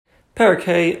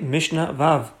Parakeh Mishnah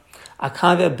Vav.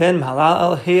 Akavya ben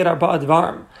Mahalal Heir Arba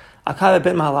Advarim. Akavya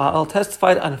ben Mahalal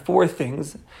testified on 4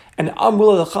 things, and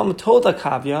Amrul Lacham told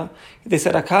Akavya, they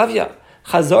said, Akavya,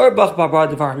 Chazar Bach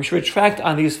Barba Advarim, you should retract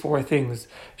on these 4 things.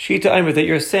 Shita Aimer, that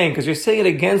you're saying, because you're saying it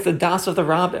against the Das of the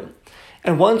Rabbim.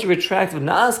 And once you retract,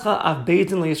 V'na'ascha Av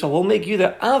Bezdin L'Yisrael, we'll make you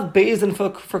the Av Bezdin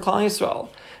for Klal Yisrael.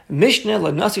 Mishnah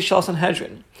L'Nasi Shal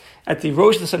Sanhedrin. At the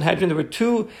Rosh of the Sanhedrin, there were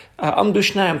 2 Amdu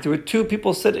Shnayim, there were 2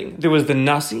 people sitting. There was the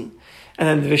Nasi, and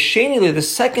then the V'shenili, the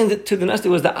second to the Nasi,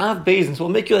 was the Av Bezdin. So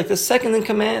we'll make you like the second in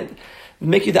command. We'll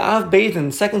make you the Av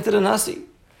Bezdin, second to the Nasi.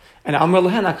 And Amr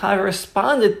Lehen Akavya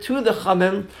responded to the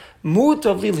Chamim,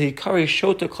 Mutav Li Kari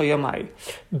Shota Kol Yamai.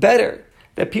 Better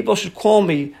that people should call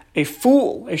me a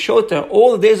fool, a Shota,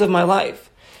 all the days of my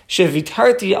life.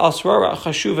 Shevitarti al Srara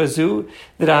Chashuva Zu,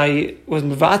 that I was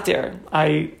Mevater,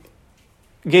 I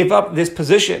gave up this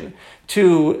position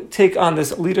to take on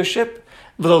this leadership.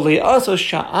 And I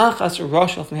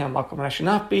should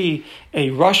not be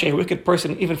a rush, a wicked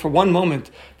person, even for one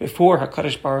moment before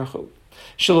HaKadosh Baruch Hu.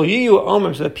 So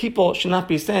that people should not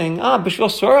be saying, Bishvil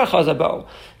Sorah Chazabo.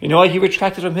 You know why he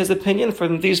retracted from his opinion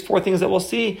from these 4 things that we'll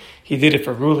see? He did it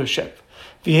for rulership.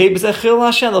 So that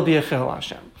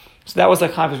was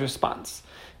Akavya's response.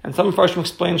 And some Farshim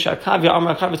explain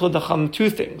Akavya told the Chum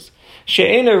 2 things.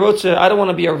 I don't want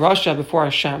to be a Rasha before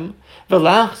Hashem. And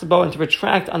to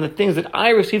retract on the things that I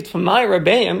received from my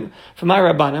Rabbanim, from my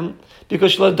Rabbanim,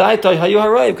 because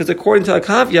according to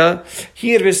Akavya,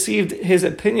 he had received his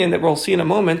opinion that we'll see in a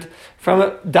moment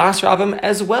from Das Rabbim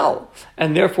as well.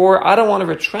 And therefore, I don't want to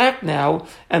retract now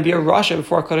and be a Rasha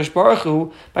before HaKadosh Baruch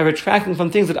Hu by retracting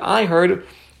from things that I heard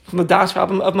from the Das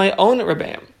Rabbim of my own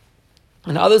Rabbanim.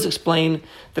 And others explain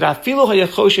that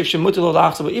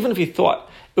even if he thought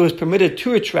it was permitted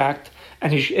to retract,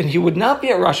 and he would not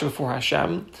be a Rasha before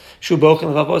Hashem,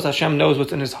 Hashem knows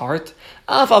what's in his heart.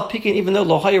 Even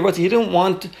though he didn't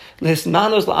want his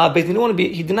nanos la'av bezdin,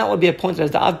 he did not want to be appointed as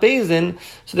the Av Bezdin,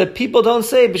 so that people don't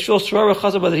say b'shul shrar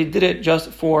chazar, that he did it just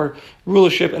for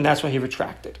rulership, and that's why he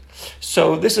retracted.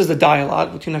 So this is the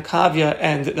dialogue between Akavya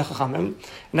and the Chachamim.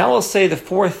 Now I'll say the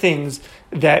 4 things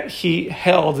that he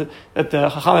held that the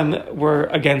Chachamim were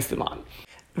against him on.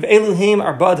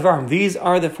 These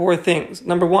are the 4 things.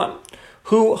 Number 1.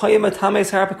 Who hayamatame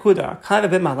sar hapakuda? Akavya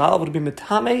ben Mahalal would be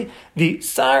matame the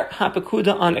sar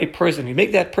hapakuda on a person. You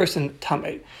make that person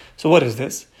tame. So what is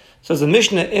this? So there's a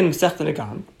Mishnah in Masechta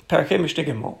Negan, Parakeh Mishnah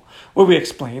Gimel, where we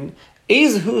explain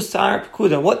Izhu sar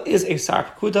hapakuda. What is a sar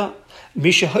hapakuda?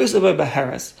 Mishahosav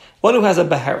beheres. One who has a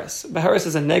beheres. Beheres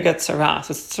is a negat tsaras.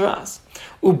 It's tsaras.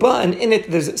 Uba, and in it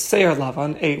there's seir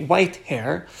lavan, a white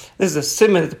hair. This is a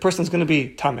simon that the person is going to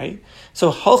be tamei.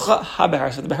 So halcha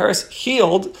habeheres, so the beheres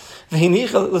healed.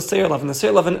 V'hinicha l'seir lavan. The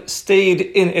seir lavan stayed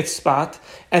in its spot,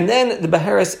 and then the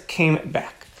beheres came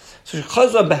back. So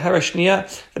chazra beheres shnia,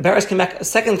 the beheres came back a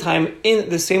second time in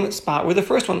the same spot where the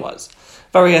first one was.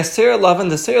 The seir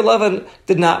lavan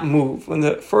did not move. When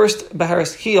the first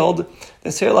beheres healed,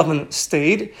 the seir lavan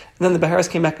stayed, and then the beheres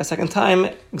came back a second time,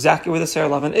 exactly where the seir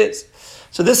lavan is.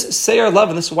 So this seir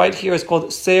lavan, this white hair, is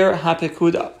called seir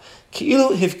hapekuda.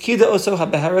 Ki'ilu hivkida oso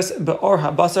habeheres be'or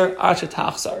habasar ad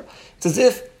shetachsar. It's as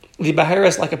if the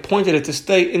beheres appointed it to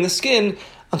stay in the skin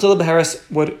until the beheres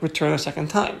would return a second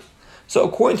time. So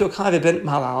according to Akavya ben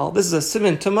Mahalal, this is a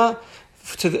siman tuma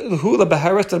to the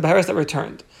beheres, to the beheres that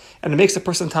returned, and it makes the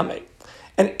person tamei.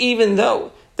 And even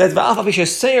though that va'afapisha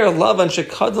seir lavan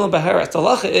shekadol beheres, the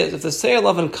halacha is if the seir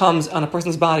lavan comes on a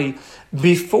person's body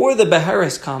before the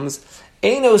beheres comes,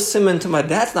 Eino siman tuma,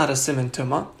 that's not a siman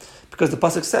tuma, because the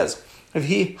pasuk says, if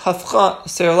he hafcha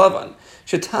seir lavan,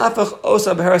 shetafach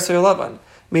osa beheres seir lavan,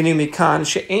 meaning mikan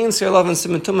she'ein seir lavan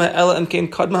siman tuma ela imkein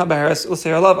kadma beheres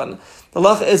u'seir lavan. The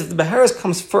halacha is if the beheres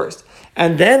comes first,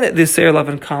 and then the seir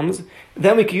lavan comes,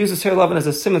 then we can use the seir lavan as a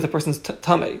siman to the person's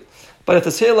tamei. But if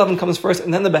the seir lavan comes first,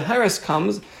 and then the beheres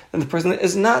comes, then the person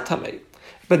is not tamei.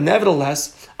 But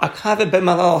nevertheless, Akavya ben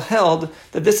Mahalal held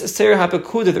that this seir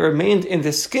hapekuda that remained in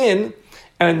the skin,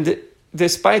 and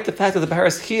despite the fact that the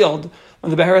beheres healed, when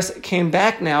the beheres came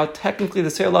back now, technically the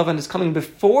seir lavan is coming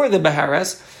before the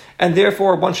beheres, and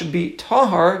therefore one should be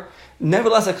tahar.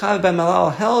 Nevertheless, Akavya ben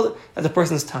Mahalal held that the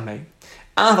person is tamei.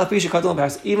 Even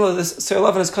though this seir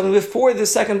lavan is coming before the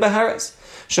second beheres.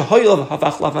 Since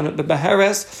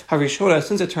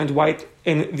it turned white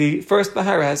in the first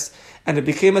beheres, and it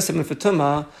became a siman for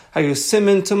tumah,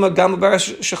 siman tumah gam beheres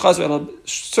shechazru, it'll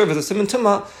serve as a siman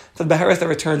tumah for the beheres that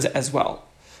returns as well.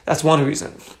 That's one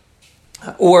reason.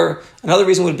 Or another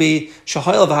reason would be since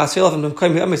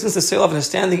the seir lavan is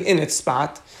standing in its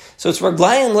spot, so it's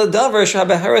raglayim ledavar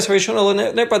shabeheres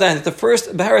harishona that the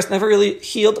first beheres never really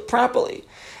healed properly.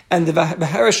 And the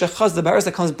Baharis Shechaz, the Baharis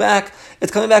that comes back,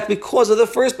 it's coming back because of the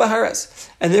first Baharis.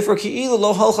 And therefore, Ki'ilu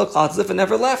lo halcha klal, as if it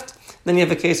never left. Then you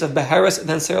have a case of Baharis and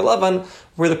then Seir Lavan,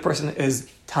 where the person is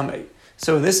Tamei.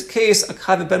 So in this case,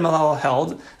 Akav ben Malal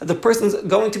held that the person's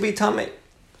going to be Tamei.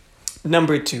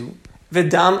 Number 2,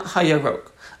 Vidam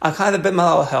Hayarok. Akav ben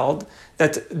Malal held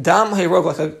that Dam Hayarok,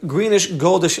 like a greenish,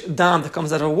 goldish dam that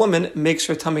comes out of a woman, makes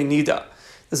her Tamei Nida.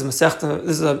 This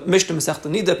is a Mishnah Masechta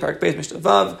Nida, Parak Beis Mishnah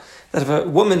Vav, that if a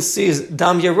woman sees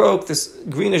Dam Yarok, this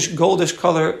greenish, goldish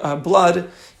color blood,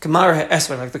 Kamar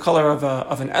Esrog, like the color of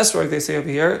an Esrog, they say over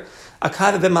here,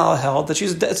 Akav ben Malal held that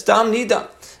it's Dam Nida.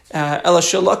 Ela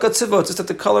Shalaka Tzivot, just that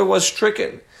the color was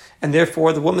stricken. And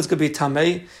therefore, the woman's going to be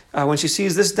Tamei. When she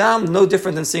sees this dam, no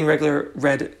different than seeing regular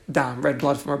red dam, red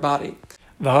blood from her body.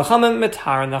 The Chachamim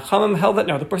Mitar, and the Chachamim held that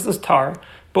no, the person's tar,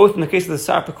 both in the case of the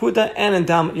Sar Pekuda and in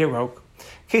Dam Yarok.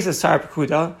 Case of Sar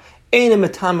Pekuda,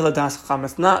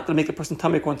 it's not going to make the person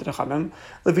Tamei according to the Chachamim.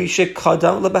 Levi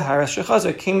Shekadam leBaharis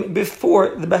Shechazer came before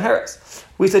the Baharis.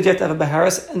 We said you have to have a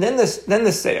Baharis, and then the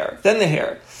Seir, then the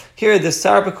hair. Here, the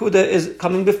Sar Pekuda is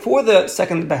coming before the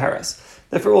second Baharis.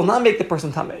 Therefore, it will not make the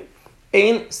person Tamei.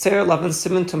 Ein Seir Lavan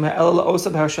Siman Tumah Ela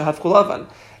La'osa Bahar Shahav Kulavan.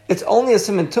 It's only a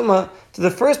Siman Tumah to the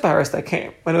first Baharis that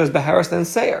came, when it was Baharis then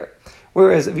Seir.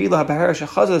 Whereas Vila Baharis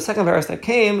Shechazer, the second Baharis that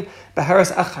came,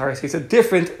 Baharis Acharis, it's a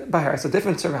different Baharis, a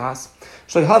different Saras.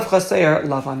 Shlehav Chaseir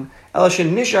Lavan. Ela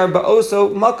Shenishar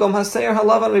Ba'oso Makom Haseir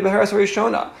Halavan Baharis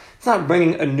Rishona. It's not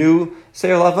bringing a new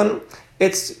Seir Lavan.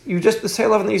 It's the Seir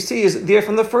Lavan that you see is there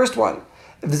from the first one.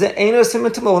 V'ze'eno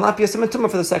Siman Tumah will not be a Siman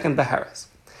Tumah for the second Baharis.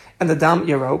 And the Dam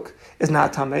Yarok is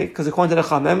not Tamei, because according to the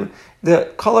Chamim,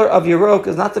 the color of Yarok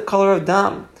is not the color of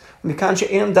Dam. Mikan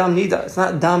she'enam Dam Nida. It's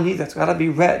not Dam Nida. It's got to be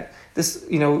red. This,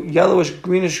 yellowish,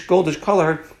 greenish, goldish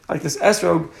color, like this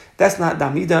esrog, that's not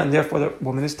Dam Nida, and therefore the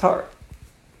woman is tar.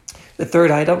 The third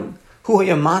item, Hu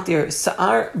hayamatir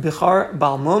sa'ar bichar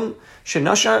balmum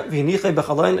shenashar v'yiniche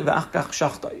b'chaloin v'achkach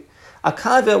shachtoi. A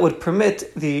kaveh would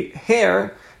permit the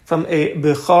hair from a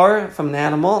bichar, from an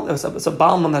animal, it's a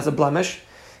balmum, that's a blemish,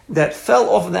 that fell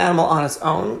off of the animal on its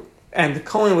own, and the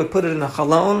Kohen would put it in a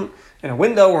chalon, in a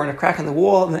window or in a crack in the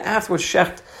wall, and then afterwards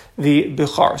shecht the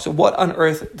bichar. So what on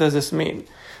earth does this mean?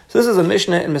 So this is a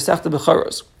Mishnah in Masechta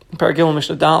Becharos, Paragil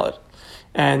Mishnah Dalet.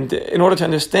 And in order to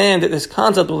understand this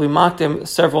concept, we'll be makdim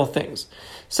several things.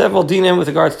 Several dinim with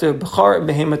regards to bichar and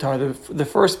behemotar, the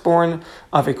firstborn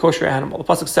of a kosher animal. The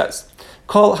pasuk says,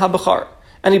 Kol ha-bichar,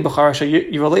 any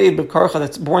bichar, you relate bikarcha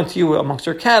that's born to you amongst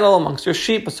your cattle, amongst your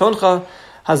sheep, basoncha,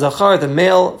 Hazachar, the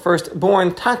male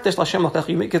firstborn, takdesh l'Hashem l'kach,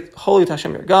 you make it holy to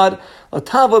Hashem your God.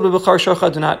 L'tavod b'bechar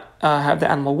shorcha, do not have the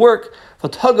animal work.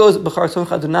 L'tagos b'char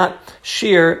soncha, do not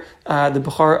shear the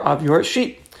bechar of your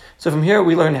sheep. So from here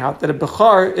we learn out that a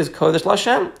bechar is kodesh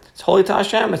l'Hashem. It's holy to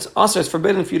Hashem. It's also it's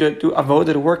forbidden for you to do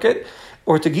avodah, to work it,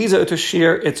 or to giza, to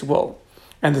shear its wool.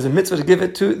 And there's a mitzvah to give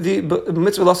it to the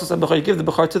mitzvah lasas bechar. You give the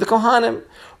bechar to the kohanim,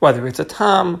 whether it's a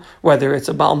tam, whether it's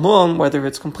a balmum, whether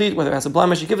it's complete, whether it has a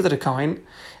blemish. You give it to the kohen.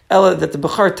 Ella that the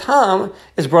bechar tam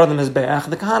is brought on the mizbeach.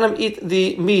 The kohanim eat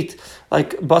the meat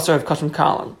like basar of kashim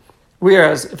kalim.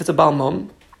 Whereas if it's a balmum,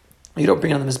 you don't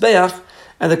bring it on the mizbeach,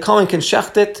 and the kohen can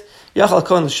shecht it. Yachal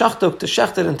kohen l'shachtok, to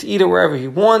shecht it and to eat it wherever he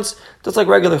wants, just like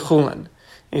regular chulin.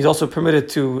 He's also permitted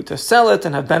to sell it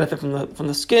and have benefit from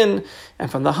the skin and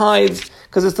from the hides,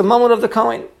 because it's the moment of the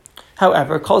kohen.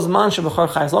 However, kol zman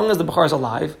shebechar chai, as long as the bechar is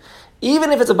alive,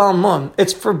 even if it's a balmum,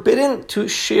 it's forbidden to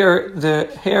shear the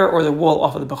hair or the wool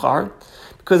off of the bechar,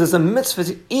 because it's a mitzvah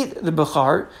to eat the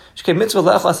bechar. Shkei mitzvah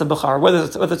le'echlas a bechar,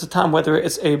 whether it's a tam, whether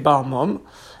it's a balmum,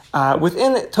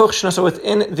 within toch shna, so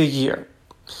within the year.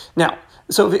 Now,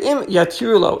 so v'im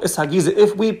yatirulo is hagiza,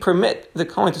 if we permit the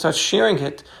kohen to start shearing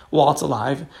it while it's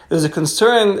alive, there's a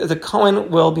concern that the kohen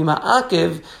will be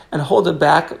ma'akiv and hold it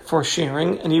back for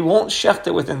shearing, and he won't shecht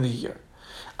it within the year.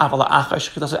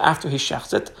 After he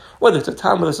shechts it, whether it's a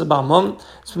tam, whether it's a balmum,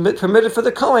 it's permitted for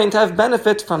the kohen to have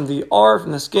benefit from the ar,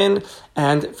 from the skin,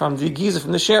 and from the giza,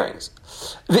 from the shearings.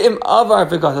 V'im avar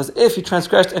v'gatas, if he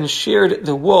transgressed and sheared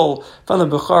the wool from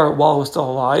the bechar while he was still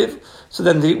alive, so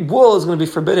then the wool is going to be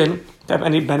forbidden to have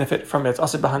any benefit from it.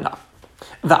 It's bahana.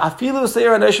 So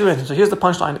here's the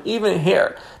punchline. Even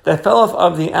hair that fell off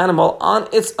of the animal on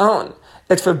its own,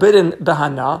 it's forbidden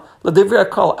bahana. L'divrei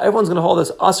kol. Everyone's going to hold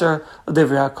this aser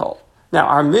l'divrei kol. Now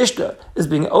our Mishnah is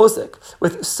being osik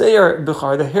with seir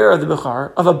bechar, the hair of the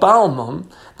bechar of a balmum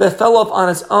that fell off on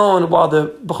its own while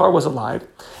the bechar was alive.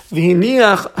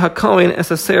 V'hiniach hakohen es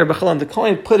a seir bechalam. The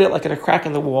kohen put it like in a crack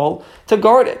in the wall to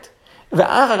guard it.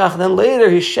 Then later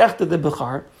he shechted the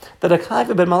bechar, that a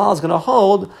Akav ben Malal is going to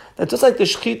hold that just like the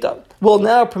shechita will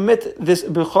now permit this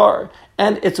bechar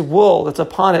and its wool that's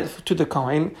upon it to the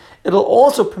Kohen. It'll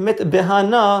also permit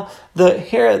Behana, the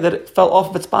hair that fell off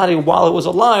of its body while it was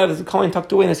alive, that the Kohen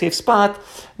tucked away in a safe spot.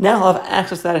 Now he'll have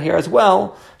access to that hair as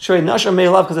well. Sherei Nashar may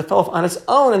love because it fell off on its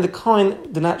own, and the Kohen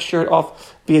did not shear it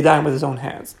off biyadayim with his own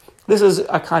hands. This is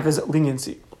Akaiva's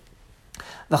leniency.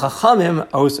 The Chachamim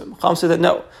Osim. Chacham said that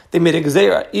no, they made a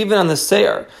gzeira, even on the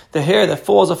seir, the hair that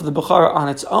falls off of the Bukhar on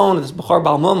its own, this Bukhar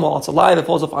Balmum, while it's alive, that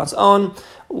falls off on its own,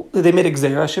 they made a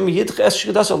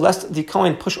gzeira, lest the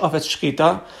Kohen push off its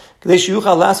shchita,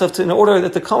 in order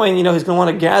that the Kohen, he's going to want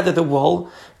to gather the wool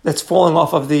that's falling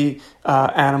off of the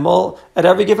animal at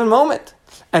every given moment.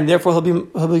 And therefore he'll be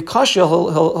kashya,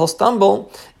 he'll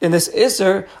stumble in this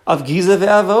iser of giza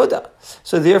ve'avoda.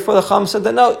 So therefore the Chacham said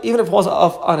that no, even if it falls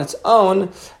off on its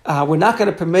own, we're not going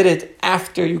to permit it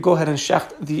after you go ahead and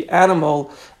shecht the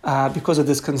animal because of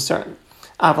this concern.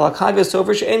 Aval Akavia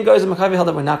sover she'en gozer, Akavia held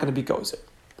that we're not going to be gozer.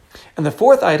 And the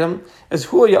fourth item is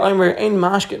hu ya'omer ein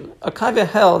mashkin. Akavia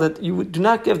held that you do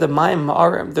not give the mayim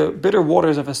ma'arim, the bitter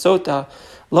waters of a sota,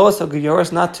 Loas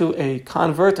HaGeyoros, not to a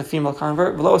convert, a female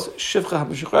convert, Loas Shivcha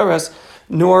HaMeshucheres,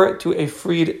 nor to a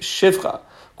freed Shivcha.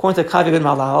 According to Kavi ben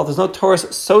Malal, there's no Taurus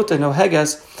Sota, no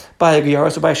Heges, by a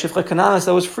Geyoros or by a Shivcha Kananis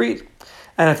that was freed.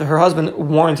 And if her husband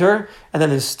warned her, and then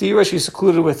the stira, she's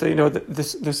secluded with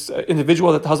this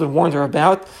individual that the husband warned her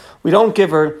about, we don't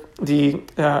give her the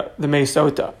Mei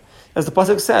Sota. As the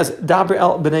pasuk says, Daber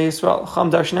el Bnei Yisrael,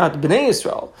 Cham Darshanat Bnei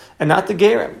Yisrael, and not the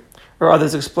Gerim. Or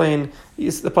others explain,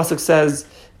 the pasuk says,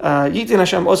 Yitin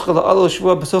Hashem oschel la'alo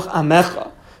shvua b'soch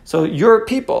amecha. So your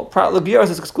people, prat l'gioros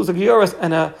is exclusive gioros,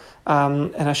 and a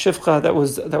shivcha that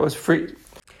was freed.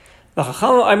 The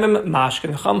Chacham Aimim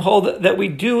Mashkin, Chacham hold that we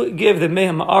do give the Mei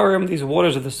Ma'arim, these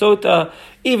waters of the Sota,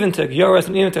 even to Gyoras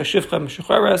and even to Shivcha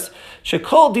Meshucheres.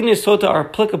 Shekol Dini Sota are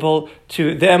applicable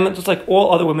to them, just like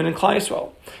all other women in Klal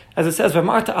Yisrael. As it says,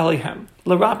 V'marta Alihem,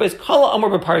 L'rapes Kala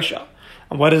Amor B'Parsha.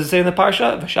 And what does it say in the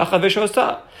Parsha? V'shacha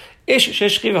v'shosa. Ish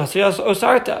sheshchi v'hasiyas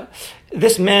osarta.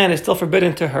 This man is still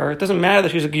forbidden to her. It doesn't matter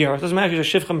that she's a giyar. It doesn't matter if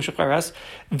she's a shivcha mishucharas.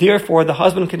 Therefore, the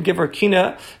husband can give her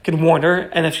kina, can warn her,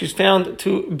 and if she's found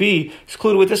to be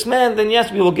secluded with this man, then yes,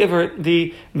 we will give her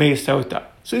the meisota.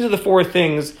 So these are the four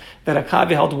things that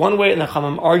Akavi held one way, and the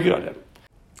Chachamim argued on it.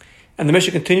 And the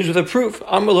Mishnah continues with a proof.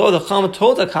 Amrlo, the Chacham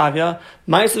told Akavia,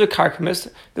 Ma'aseh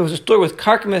Karkamis. There was a story with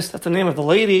Karkamis, that's the name of the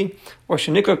lady, or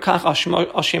Shenikra Kach al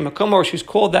Shem Makoma, or she's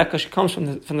called that because she comes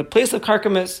from the place of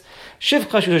Karkamis.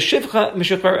 Shivcha, she was a Shivcha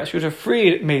Mishuchares, she was a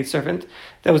freed maidservant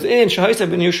that was in Shahaisa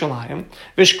ben Yerushalayim.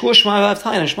 Vishku Shmai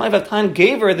Vavtain, and Shmai Vavtain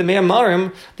gave her the Mei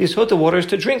Amarim, these Sota waters,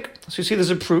 to drink. So you see,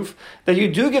 there's a proof that you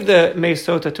do give the Mei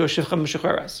Sota to a Shivcha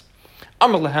Mishuchares.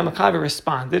 Amr Lehem, Akavia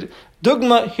responded,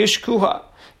 Dugma Hishkuha.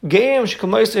 Gerim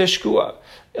shekamoisa heshkua.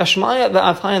 Ashmaya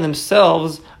ve'avhayan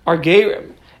themselves are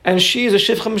gerim, and she's a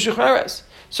shivcha mishuchares.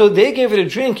 So they gave it a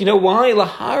drink. You know why?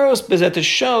 Laharos bezet, to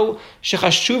show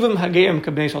shechashuvim hagerim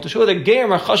kabnei Yisrael, to show that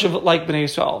gerim are chashuv like bnei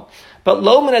Yisrael. But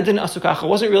lo menadin asukach, it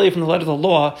wasn't really from the letter of the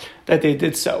law that they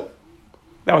did so.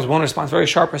 That was one response, very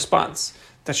sharp response.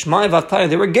 That Shmai v'avhayan,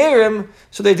 they were gerim,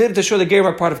 so they did it to show that gerim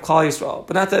are part of Klal Yisrael,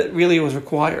 but not that really it was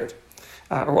required.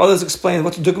 Or others explain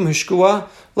what's dukum hishkua.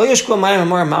 Lo yishkua mayim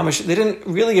amarim mamish. They didn't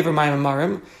really give her mayim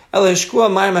amarim. El hishkua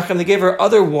mayim achem. They gave her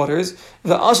other waters.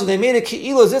 Also, they made a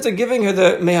ki'ilu zita, giving her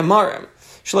the mayim amarim.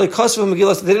 Shalei kasvu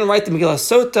megillah. They didn't write the Megillah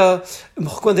Sota.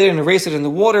 They didn't erase it in the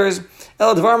waters.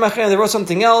 El dvar machem. They wrote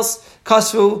something else.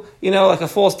 Kasvu, like a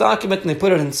false document, and they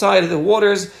put it inside of the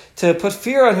waters to put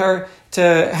fear on her, to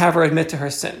have her admit to her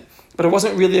sin. But it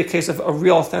wasn't really a case of a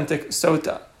real authentic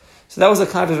Sota. So that was the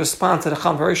kind of response to the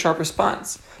Chacham, very sharp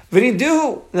response.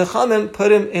 V'nidu, the Chachamim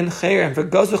put him in Cherem.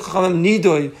 V'gozu Chachamim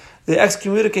nidoy, they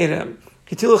excommunicated him.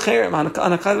 Kitilu Cherem on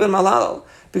Akav ben Malal,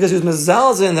 because he was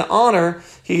mezalza in the honor.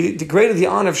 He degraded the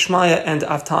honor of Shmaya and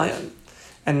Avtayan.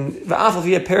 And v'afal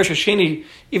v'yeh perish hasheni,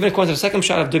 even according to the second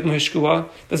shot of Dugma Hishkua,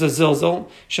 there's a zilzal.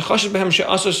 Shechashish behem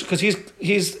she'asos, because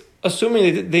he's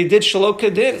assuming they did shalom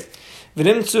kedin.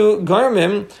 V'nimtzu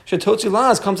garmim shetotzi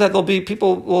las, comes out there'll be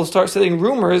people will start saying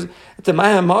rumors that the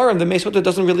Maya Marim, the Meisota,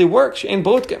 doesn't really work. She ain't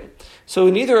botkim. So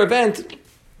in either event,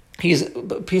 he's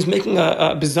making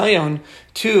a bizayon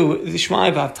to the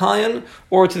Shmai Vavtayan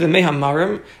or to the Mei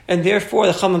Marim, and therefore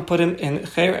the Chachamim put him in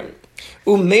Cherem.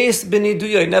 Umeis ben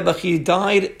Nidoy Nebuch, he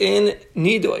died in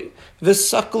Nidoy.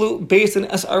 V'saklu based in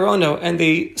Es Arono, and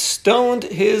they stoned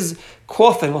his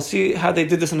coffin. We'll see how they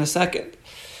did this in a second.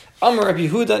 Amar Rabbi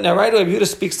Yehuda, now right away Rabbi Yehuda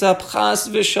speaks up, Chas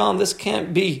v'sham, this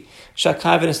can't be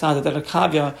Shakavia Nisnada, that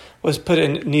Akavia was put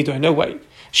in Nidoy, no way.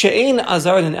 She'ein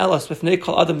azar and elas, b'fnei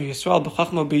kol adam Yisrael,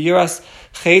 b'chachma b'yiras,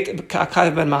 chet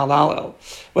k'Akavia ben Mahalalel.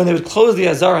 When they would close the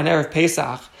azar on Erev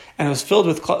Pesach, and it was filled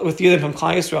with Yidden from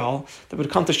Klal Yisrael that would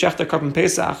come to Shechter Karban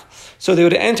Pesach. So they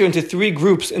would enter into 3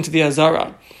 groups into the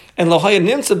Azara. And Lohaya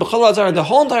Nimtza B'chol Azara, the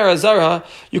whole entire Azara,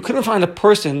 you couldn't find a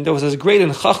person that was as great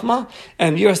in Chachma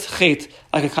and Yiras Chet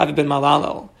like a Kavi ben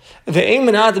Malalel.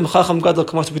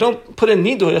 We don't put in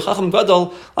Nidui, a Chacham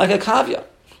Gadol, like a Kavya.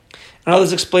 And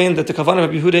others explain that the Kavanah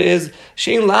of Yehuda is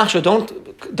Shein Lachsha.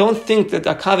 Don't think that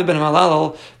Akavi ben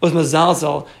Malalel was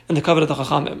Mazalzel in the Kavod of the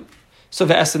Chachamim. So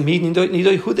the Esamid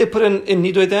Nidoi, who they put in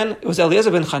Nidoi then? It was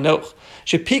Eliezer ben Chanoch.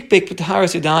 She peak big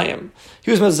b'taharas yadayim.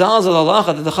 He was Mazalzel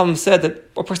Alacha that the Chachamim said that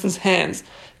a person's hands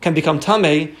can become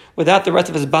tamei without the rest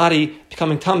of his body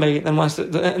becoming tamei. And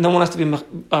no one has to be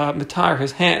mitar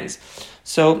his hands.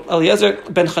 So Eliezer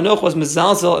ben Chanoch was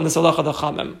Mazalzel in the Salacha of the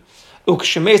Chachamim. And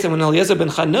when Eliezer ben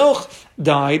Chanoch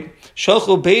died,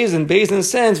 Shalchu Bezin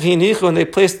sends V'yinichu, and they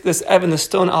placed this Evan, the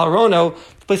stone Alarono,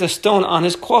 placed a stone on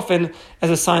his coffin as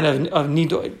a sign of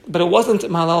Nidoi. But it wasn't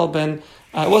Malal ben,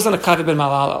 it wasn't a Kavi ben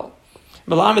Malalel.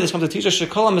 Malami, this comes to teach us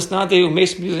Shekolam Misnadei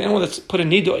Umeis, anyone that's put a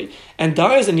Nidoi and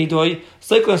dies in Nidoi,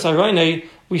 Sleikla Saroine,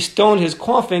 we stone his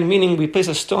coffin, meaning we place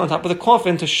a stone on top of the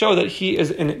coffin to show that he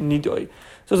is in Nidoi.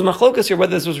 So there's a machlokas here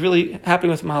whether this was really happening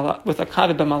with a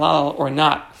Kavi ben Malalel or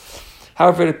not.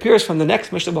 However, it appears from the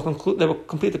next Mishnah that will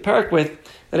complete the parak with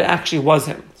that it actually was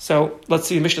him. So let's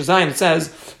see Mishnah Zayin. It says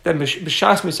that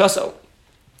B'shas Misaso,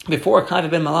 before Kavi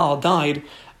ben Malal died,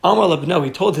 Amar Labno,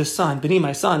 he told his son, Bini,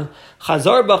 my son,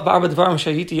 Chazar bach b'arba dvarim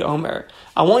shayiti omer.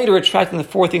 I want you to retract in the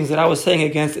 4 things that I was saying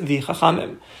against the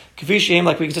Chachamim. K'vi sheim,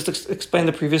 like we just explained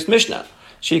the previous Mishnah.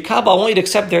 Sheikab, I want you to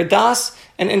accept their das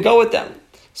and go with them.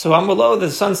 So Amar Lo,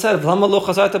 the son said, V'lama lo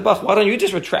chazarta bach, why don't you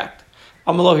just retract?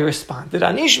 Amalo, he responded,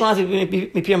 I heard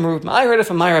it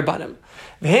from my Rabbanim.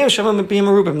 They heard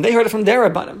it from their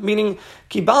Rabbanim. Meaning,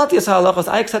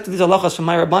 I accepted these halachas from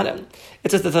my Rabbanim. It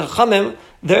says that the Chachamim,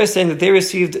 they're saying that they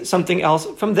received something else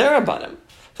from their Rabbanim.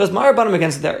 So it's my Rabbanim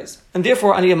against theirs. And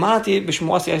therefore, I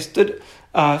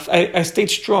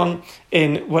stayed strong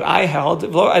in what I held.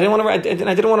 I didn't want to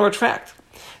retract.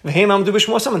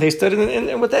 They stood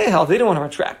in what they held. They didn't want to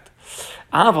retract.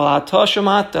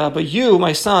 But you,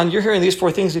 my son, you're hearing these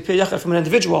 4 things from an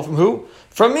individual. From who?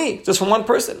 From me, just from one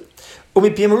person.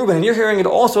 And you're hearing it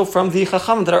also from the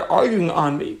Chacham that are arguing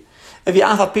on me. Even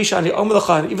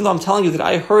though I'm telling you that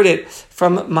I heard it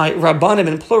from my Rabbanim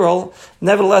in plural,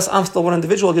 nevertheless, I'm still one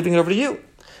individual giving it over to you.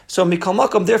 So Mikal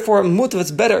Makam, therefore, mutav,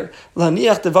 it's better.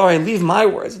 Laniach devar, I leave my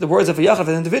words, the words of a Yachav,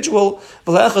 an individual,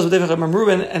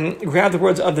 and grab the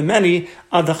words of the many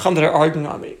of the Chacham that are arguing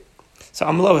on me. So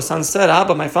Amalo, his son said,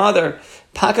 Abba, my father,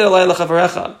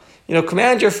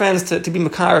 command your friends to be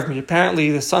makar of me.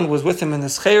 Apparently the son was with him in the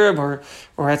Cherib or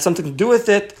had something to do with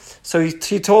it. So he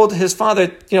told his father,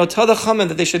 tell the Chachamim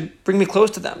that they should bring me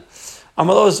close to them.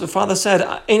 Amalo's father said,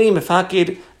 Eini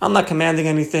mefakid, I'm not commanding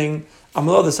anything.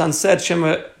 Amalo, the son said,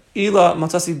 Shema ila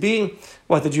matasi bi,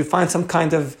 what, did you find some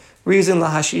kind of reason,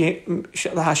 lahashmini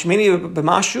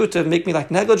b'mashu, to make me like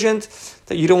negligent,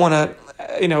 that you don't want to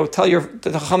tell the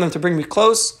Chachamim to bring me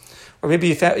close, or maybe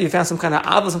you found some kind of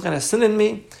avil, some kind of sin in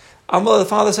me. Amalo, the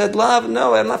father said, Lav,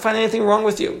 no, I'm not finding anything wrong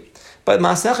with you. But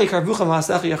Maasechi karvucha,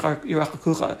 Maasechi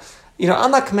yirachakucha.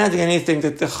 I'm not commanding anything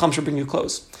that the Chacham should bring you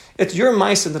close. It's your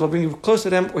maisim that will bring you close to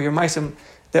them, or your maisim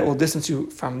that will distance you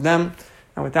from them.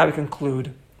 And with that, we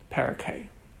conclude Parak Hay.